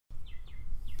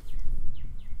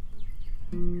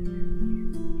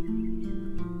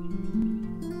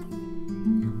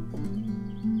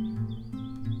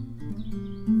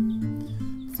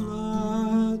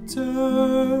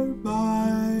Flutter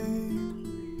by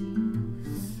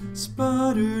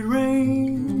sputtered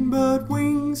rain, but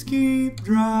wings keep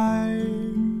dry.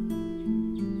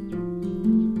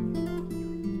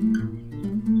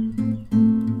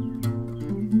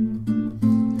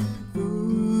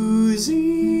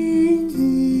 Oozing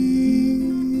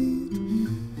heat,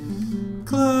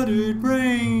 cluttered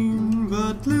brain,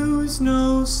 but lose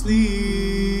no sleep.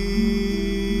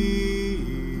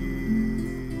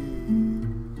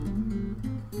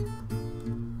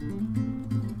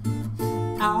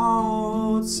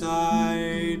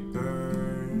 Outside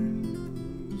burns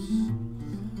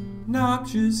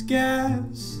noxious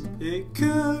gas, it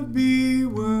could be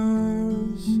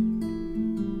worse.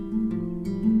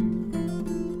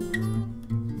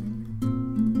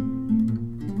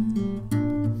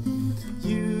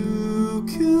 You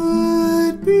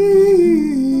could be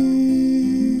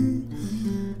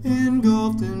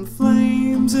engulfed in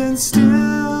flames and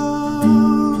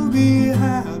still be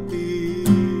happy.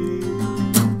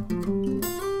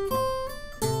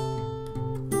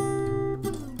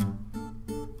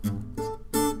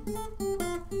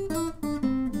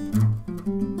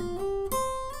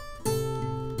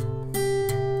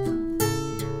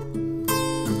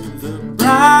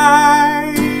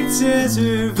 Bride says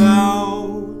her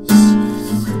vows,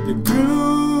 the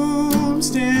groom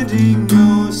standing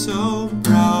oh so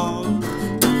proud.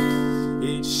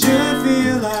 It should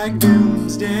feel like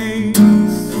doomsday,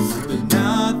 but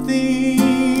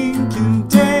nothing can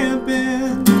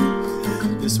dampen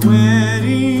this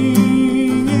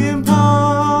wedding in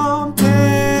Pompeii.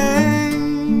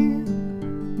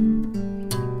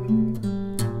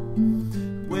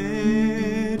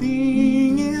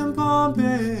 Wedding in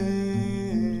Pompeii.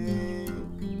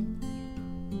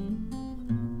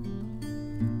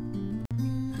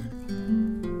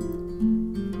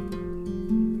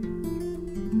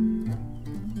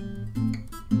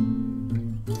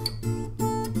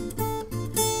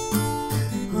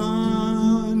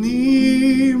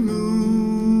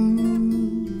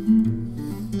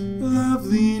 Honeymoon,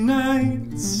 lovely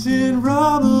nights in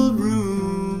rubbled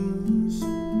rooms.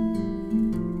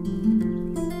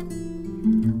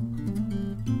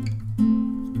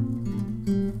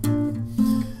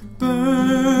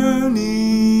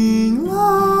 Burning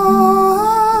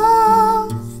love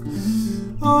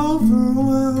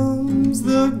overwhelms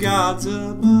the gods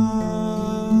above.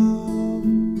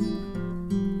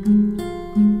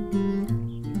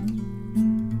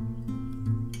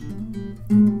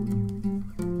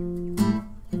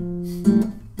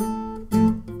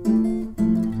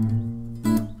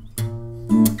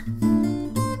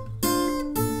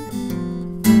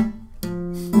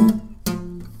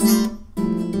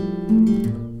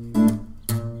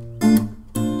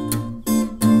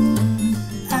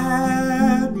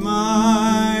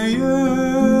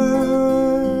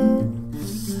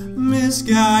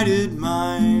 Misguided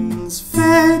minds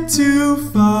fed to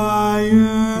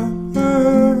fire.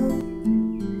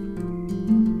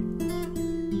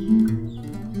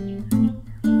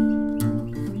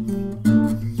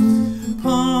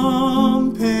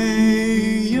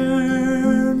 Pompeii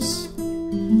yearns,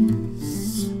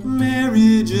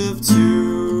 marriage of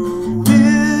two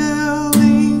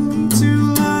willing to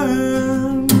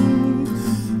learn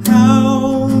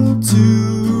how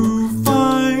to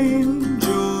find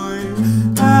joy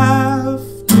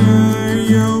after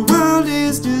your world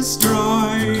is destroyed.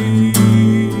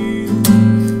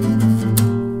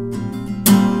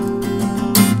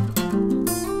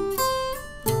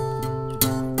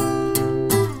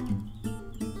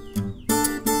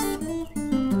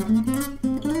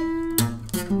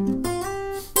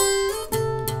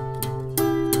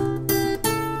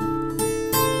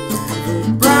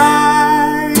 The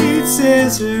bride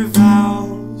says her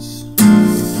vows,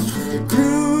 the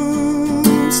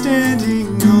groom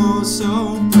standing oh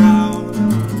so proud.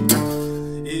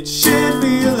 It should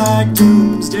feel like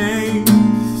doomsday,